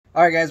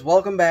Alright guys,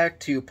 welcome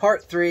back to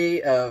part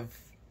 3 of,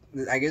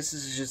 I guess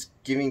this is just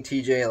giving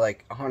TJ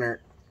like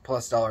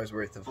 $100+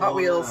 worth of Hot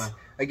Wheels. Yeah.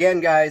 Again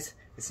guys,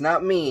 it's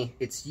not me,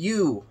 it's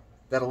you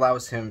that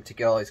allows him to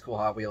get all these cool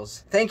Hot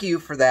Wheels. Thank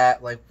you for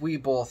that, like we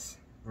both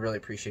really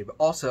appreciate it, but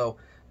also,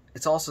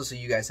 it's also so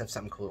you guys have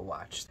something cool to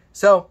watch.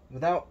 So,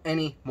 without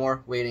any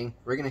more waiting,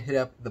 we're going to hit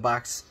up the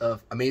box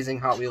of amazing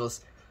Hot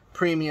Wheels,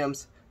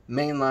 premiums,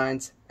 main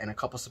lines, and a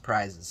couple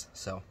surprises.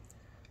 So,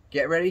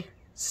 get ready,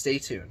 stay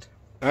tuned.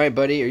 Alright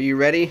buddy, are you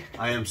ready?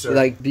 I am, sir.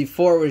 Like,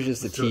 before it was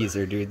just a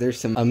teaser, dude. There's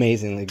some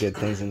amazingly good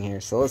things in here.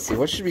 So let's see,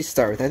 what should we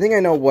start with? I think I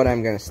know what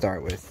I'm going to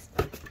start with.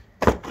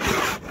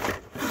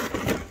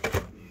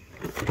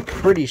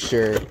 Pretty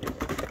sure.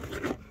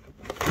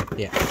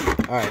 Yeah.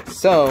 Alright,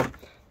 so,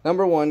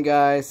 number one,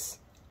 guys,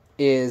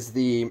 is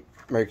the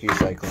Mercury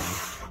Cyclone.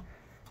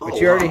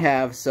 Which you already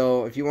have,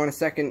 so if you want a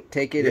second,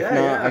 take it. If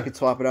not, I could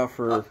swap it out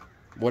for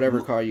whatever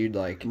car you'd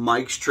like.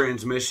 Mike's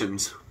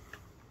Transmissions.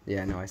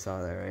 Yeah, no, I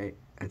saw that, right?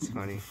 That's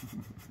funny.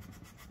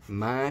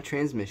 My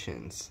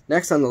Transmissions.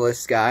 Next on the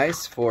list,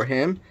 guys, for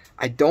him,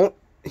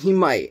 he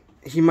might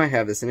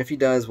have this, and if he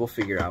does, we'll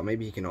figure it out.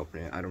 Maybe he can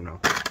open it, I don't know.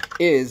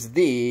 Is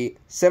the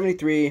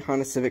 73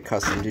 Honda Civic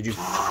Custom. Did you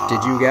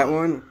get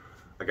one?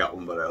 I got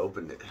one, but I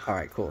opened it.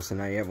 Alright, cool. So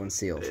now you have one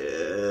sealed.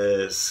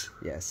 Yes.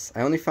 Yes.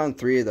 I only found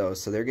 3 of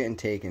those, so they're getting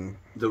taken.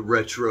 The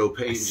retro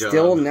paint job.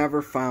 Still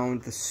never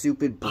found the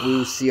stupid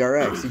blue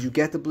CRX. Did you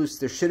get the blue?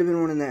 There should have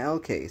been one in the L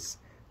case.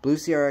 Blue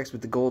CRX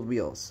with the gold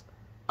wheels.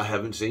 I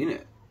haven't seen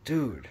it.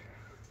 Dude.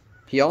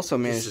 He also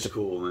managed to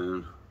cool,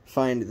 man.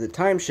 find the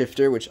Time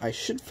Shifter, which I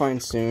should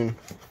find soon,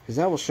 because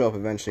that will show up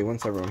eventually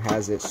once everyone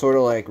has it. Sort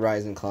of like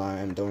Rise and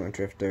Climb, Donut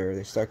Drifter.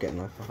 They start getting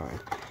left behind.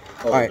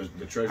 Oh, alright,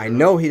 I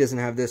know he doesn't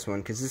have this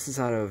one, because this is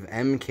out of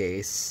M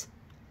case.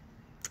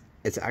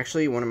 It's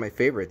actually one of my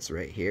favorites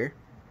right here.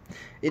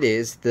 It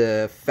is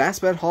the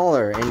Fastbed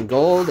Hauler in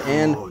gold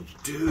and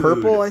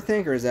purple, I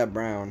think, or is that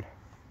brown?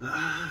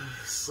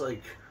 It's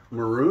like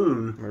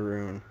maroon.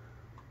 Maroon.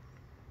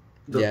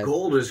 The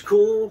gold is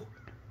cool.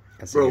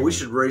 That's Bro, we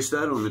should race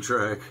that on the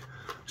track.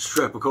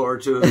 Strap a car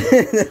to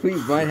it. We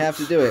might have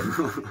to do it.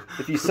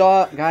 If you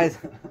saw, guys,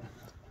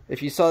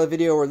 if you saw the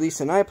video where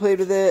Lisa and I played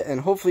with it,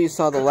 and hopefully you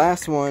saw the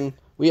last one,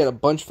 we had a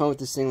bunch of fun with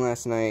this thing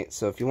last night,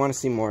 so if you want to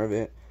see more of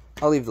it,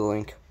 I'll leave the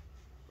link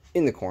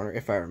in the corner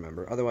if I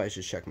remember. Otherwise,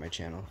 just check my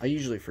channel. I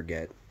usually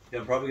forget. Yeah,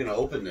 I'm probably going to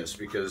open this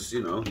because,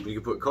 you know, you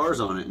can put cars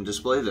on it and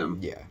display them.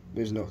 Yeah,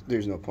 there's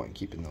no point in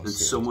keeping those.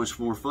 It's so much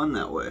more fun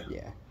that way.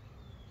 Yeah.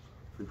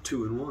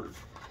 2 in 1.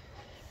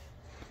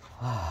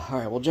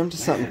 Alright, we'll jump to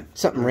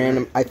something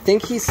random. I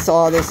think he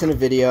saw this in a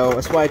video.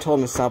 That's why I told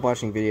him to stop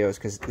watching videos,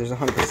 because there's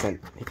 100%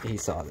 he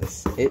saw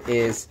this. It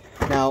is...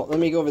 Now, let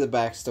me go over the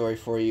backstory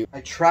for you. I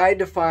tried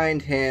to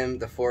find him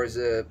the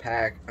Forza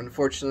pack.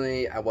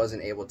 Unfortunately, I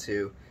wasn't able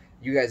to.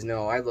 You guys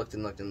know, I looked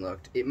and looked and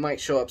looked. It might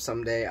show up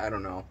someday, I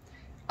don't know.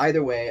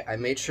 Either way, I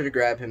made sure to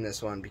grab him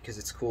this one because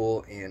it's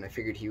cool, and I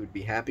figured he would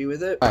be happy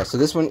with it. Alright, so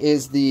this one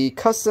is the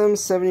Custom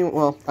 70...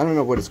 Well, I don't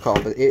know what it's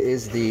called, but it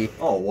is the...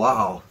 Oh,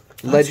 wow.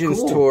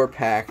 Legends Tour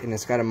pack, and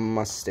it's got a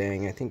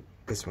Mustang. I think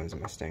this one's a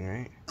Mustang,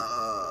 right?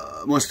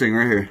 Mustang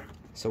right here.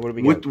 So what do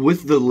we got?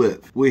 With the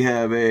lip, we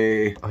have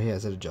a... Oh yeah,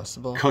 is it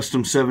adjustable?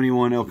 Custom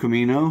 71 El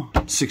Camino,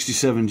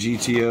 67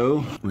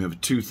 GTO. We have a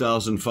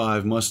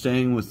 2005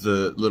 Mustang with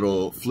the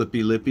little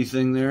flippy lippy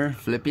thing there.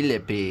 Flippy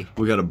lippy.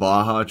 We got a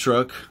Baja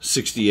truck,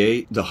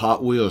 68. The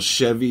Hot Wheels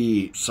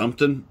Chevy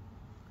something.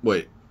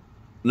 Wait,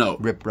 no.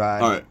 Rip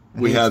Ride. All right.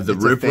 We have the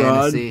Rip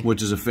Rod,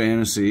 which is a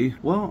fantasy.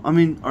 Well, I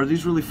mean, are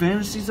these really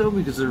fantasies, though?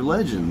 Because they're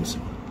legends.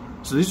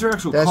 So these are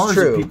actual cars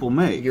that people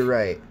make. You're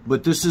right.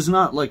 But this is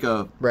not like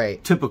a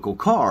typical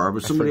car,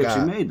 but somebody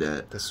actually made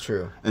that. That's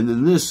true. And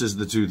then this is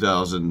the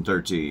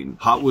 2013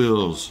 Hot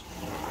Wheels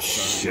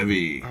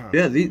Chevy.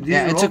 Yeah,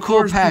 it's a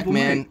cool pack,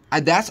 man.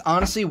 That's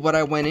honestly what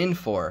I went in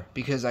for,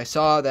 because I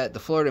saw that the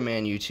Florida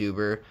Man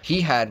YouTuber,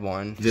 he had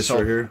one. This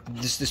right here?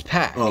 This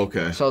pack. Oh,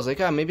 okay. So I was like,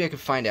 oh, maybe I could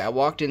find it. I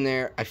walked in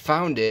there, I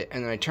found it,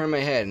 and then I turned my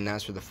head, and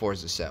that's where the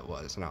Forza set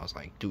was. And I was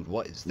like, dude,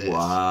 what is this?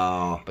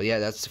 Wow. But yeah,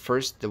 that's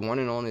the one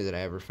and only that I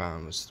ever found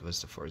was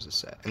the Forza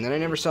set. And then I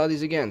never saw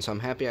these again, so I'm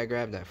happy I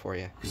grabbed that for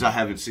you. Because I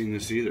haven't seen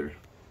this either.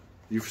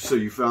 So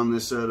you found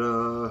this at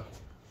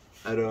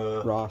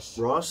Ross.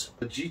 Ross?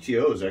 The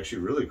GTO is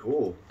actually really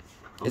cool.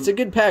 It's a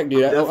good pack,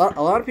 dude. A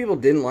lot of people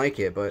didn't like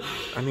it, but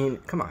I mean,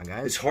 come on,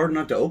 guys. It's hard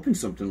not to open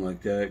something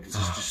like that because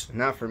it's just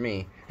not for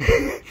me.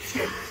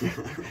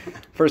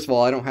 First of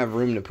all, I don't have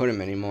room to put them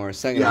anymore.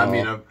 Second of all, I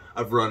mean,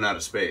 I've run out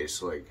of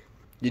space. Like,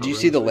 did you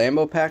see the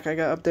Lambo pack I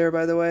got up there?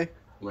 By the way,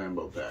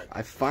 Lambo pack.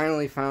 I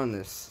finally found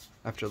this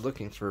after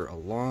looking for a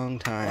long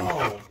time.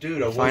 Oh,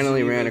 dude, I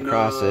finally ran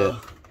across it.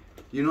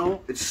 You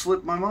know, it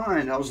slipped my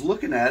mind. I was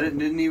looking at it and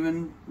didn't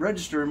even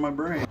register in my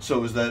brain.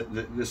 So is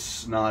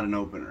this is not an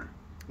opener?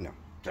 No.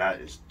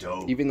 That is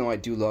dope. Even though I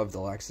do love the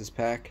Lexus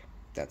pack,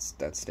 that's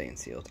staying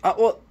sealed.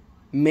 Well,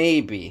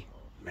 maybe.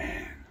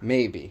 Man.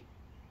 Maybe.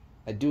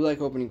 I do like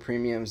opening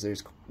premiums.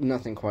 There's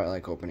nothing quite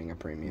like opening a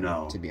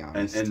premium, to be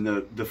honest. And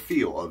the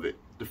feel of it.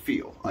 the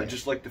feel. Yeah. I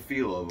just like the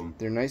feel of them.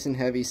 They're nice and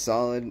heavy,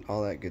 solid,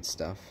 all that good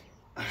stuff.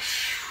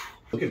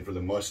 Looking for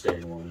the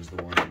Mustang one is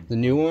the one. The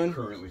new one?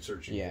 Currently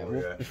searching for.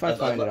 Yeah. If I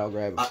find it, I'll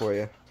grab it for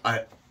you.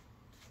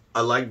 I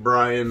like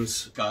Brian's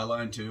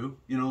Skyline too.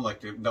 You know,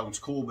 like that one's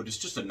cool, but it's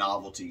just a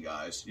novelty,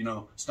 guys. You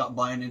know, stop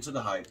buying into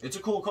the hype. It's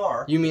a cool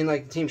car. You mean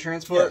like the Team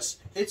Transport? Yes,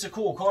 it's a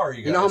cool car, you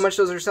guys. You know how much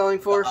those are selling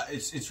for?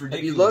 It's ridiculous.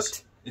 Have you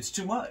looked? It's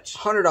too much.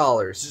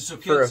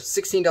 $100 for a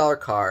 $16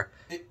 car.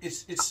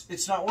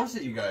 It's not worth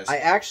it, you guys. I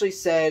actually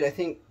said, I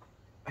can't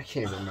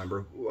even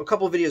remember. A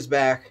couple of videos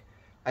back,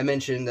 I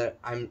mentioned that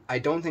I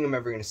don't think I'm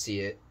ever going to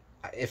see it.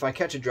 If I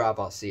catch a drop,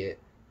 I'll see it.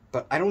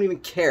 But I don't even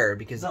care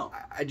because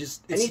I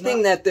just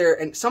anything that they're,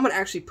 and someone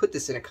actually put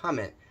this in a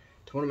comment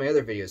to one of my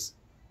other videos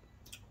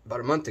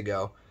about a month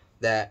ago,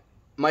 that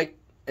Mike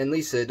and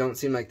Lisa don't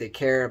seem like they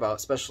care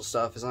about special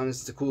stuff as long as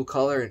it's a cool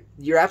color. And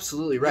you're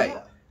absolutely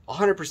right,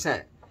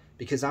 100%.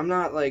 Because I'm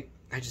not like,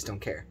 I just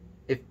don't care.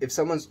 If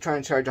someone's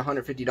trying to charge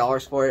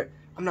 $150 for it,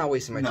 I'm not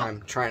wasting my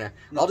time trying to.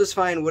 I'll just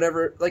find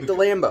whatever, like the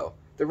Lambo,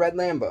 the red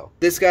Lambo.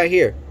 This guy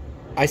here,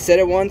 I said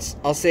it once,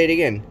 I'll say it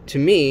again. To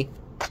me,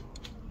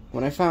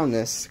 when I found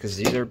this, because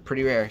these are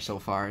pretty rare so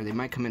far, they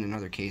might come in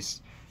another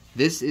case.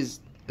 This is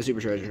a super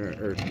treasure,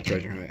 or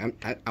treasure.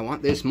 I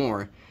want this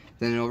more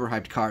than an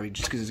overhyped car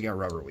just because it's got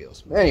rubber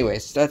wheels.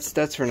 Anyways,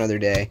 that's for another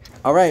day.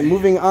 All right,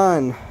 moving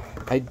on.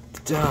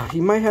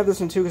 He might have this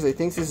one too because I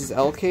think this is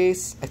L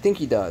case. I think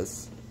he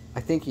does.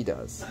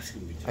 That's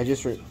gonna be I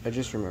just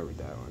remembered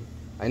that one.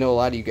 I know a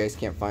lot of you guys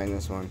can't find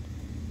this one,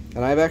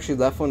 and I've actually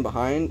left one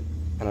behind,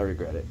 and I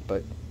regret it.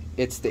 But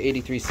it's the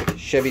 '83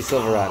 Chevy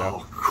Silverado.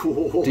 Oh,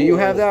 cool. Do you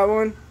have that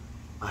one?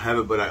 I have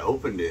it, but I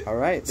opened it. All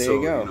right, there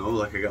you go. You know,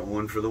 like I got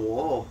one for the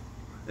wall,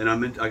 and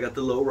I got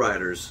the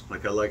lowriders.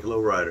 Like I like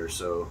lowriders,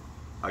 so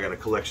I got a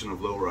collection of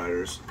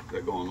lowriders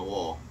that go on the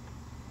wall.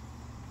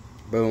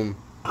 Boom.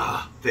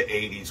 The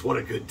 80s. What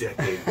a good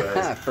decade,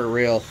 guys. For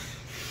real.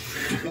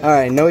 All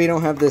right, no, you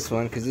don't have this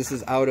one because this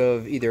is out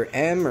of either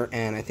M or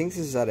N. I think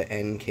this is out of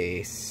N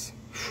case.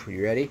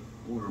 You ready?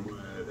 Where am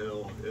I at?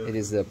 L. Yeah. It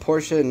is the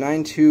Porsche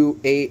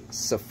 928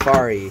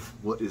 Safari.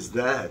 What is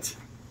that?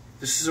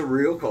 This is a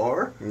real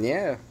car?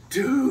 Yeah.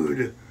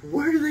 Dude,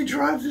 where do they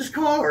drive this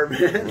car,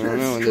 man? I don't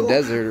know, in the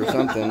desert or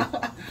something.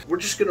 We're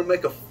just going to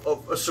make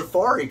a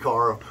safari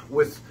car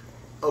with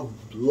a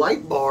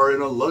light bar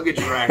and a luggage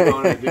rack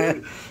on it,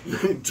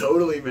 dude.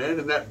 Totally, man.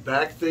 And that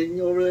back thing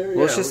over there.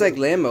 Well, it's just like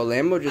Lambo.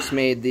 Lambo just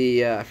made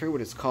the, I forget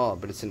what it's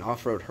called, but it's an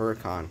off-road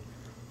Huracan.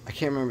 I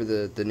can't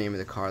remember the name of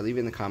the car. Leave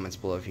it in the comments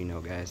below if you know,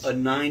 guys. A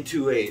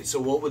 928. So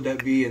what would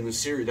that be in the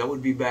series? That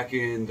would be back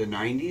in the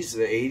 90s,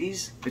 the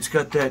 80s? It's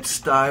got that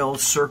style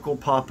circle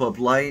pop-up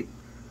light.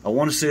 I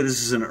want to say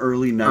this is an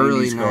early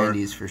 90s car.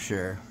 Early 90s for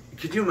sure.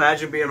 Could you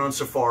imagine being on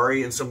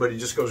safari and somebody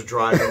just goes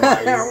driving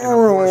by you in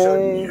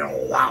a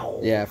Porsche? Wow.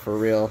 Yeah, for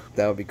real.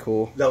 That would be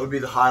cool. That would be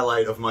the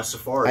highlight of my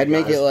safari. I'd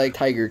make it like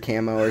tiger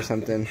camo or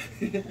something.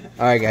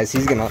 All right, guys,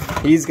 he's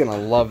gonna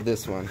love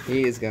this one.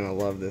 He is gonna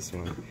love this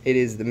one. It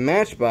is the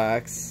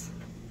Matchbox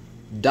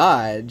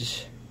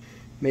Dodge.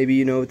 Maybe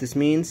you know what this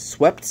means.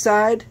 Swept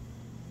side.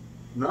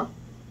 No.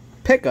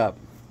 Pickup.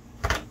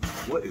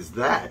 What is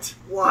that?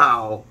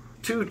 Wow.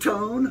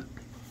 Two-tone.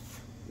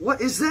 What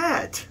is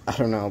that? I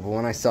don't know, but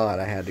when I saw it,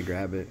 I had to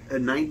grab it.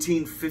 A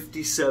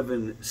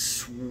 1957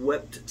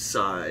 swept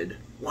side.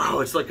 Wow,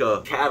 it's like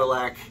a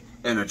Cadillac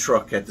and a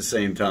truck at the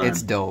same time.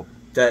 It's dope.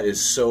 That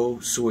is so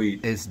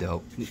sweet. It's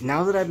dope.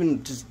 Now that I've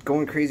been just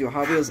going crazy with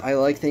Hot Wheels, I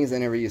like things I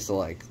never used to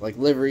like. Like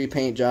livery,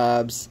 paint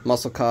jobs,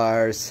 muscle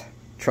cars,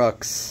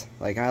 trucks.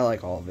 Like, I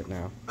like all of it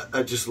now.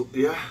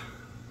 Yeah.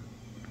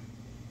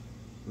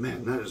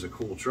 Man, that is a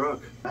cool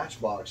truck.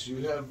 Matchbox,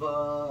 you have,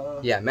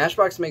 Yeah,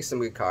 Matchbox makes some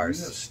good cars.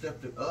 You have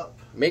stepped it up.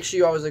 Make sure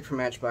you always look for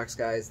Matchbox,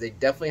 guys. They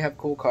definitely have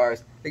cool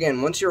cars.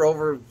 Again, once you're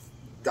over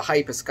the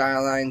hype of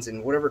Skylines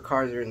and whatever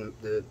cars are in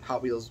the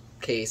Hot Wheels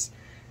case,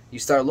 you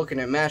start looking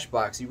at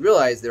Matchbox, you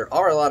realize there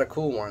are a lot of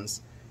cool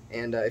ones.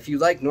 And if you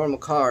like normal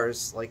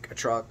cars, like a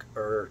truck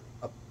or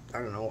I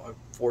don't know,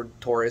 a Ford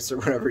Taurus or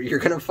whatever, you're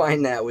gonna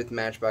find that with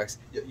Matchbox.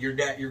 Your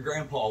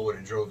grandpa would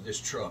have drove this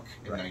truck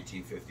in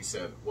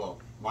 1957. Well,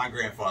 my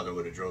grandfather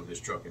would have drove this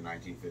truck in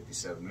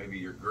 1957. Maybe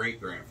your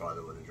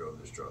great-grandfather would have drove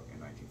this truck in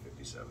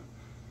 1957.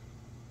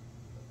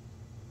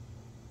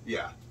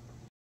 Yeah.